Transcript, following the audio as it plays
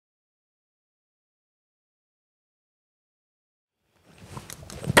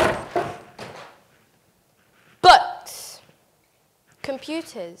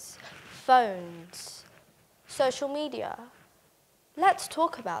computers, phones, social media. Let's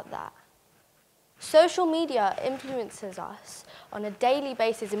talk about that. Social media influences us on a daily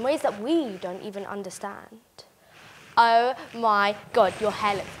basis in ways that we don't even understand. Oh my God, your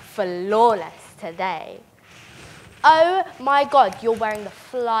hair looks flawless today. Oh my God, you're wearing the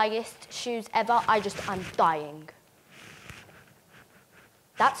flyest shoes ever. I'm dying.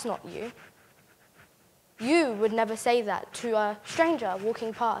 That's not you. You would never say that to a stranger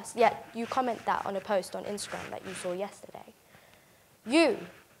walking past, yet you comment that on a post on Instagram that you saw yesterday. You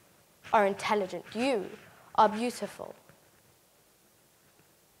are intelligent. You are beautiful.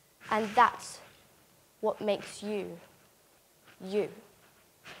 And that's what makes you, you.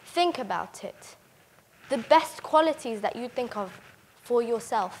 Think about it. The best qualities that you think of for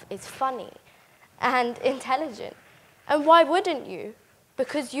yourself is funny and intelligent. And why wouldn't you?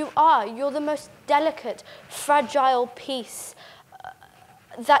 Because you're the most delicate, fragile piece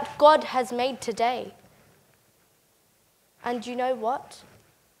that God has made today. And you know what?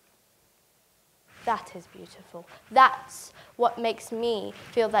 That is beautiful. That's what makes me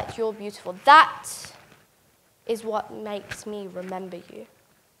feel that you're beautiful. That is what makes me remember you.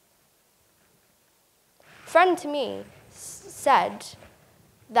 A friend to me said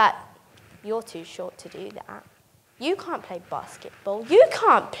that you're too short to do that. You can't play basketball. You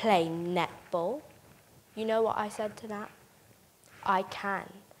can't play netball. You know what I said to that? I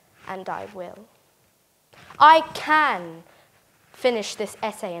can, and I will. I can finish this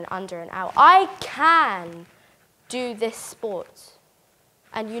essay in under an hour. I can do this sport.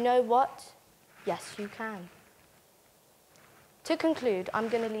 And you know what? Yes, you can. To conclude, I'm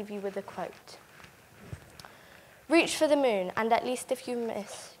going to leave you with a quote. Reach for the moon, and at least if you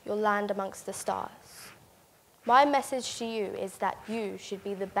miss, you'll land amongst the stars. My message to you is that you should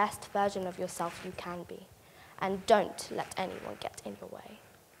be the best version of yourself you can be, and don't let anyone get in your way.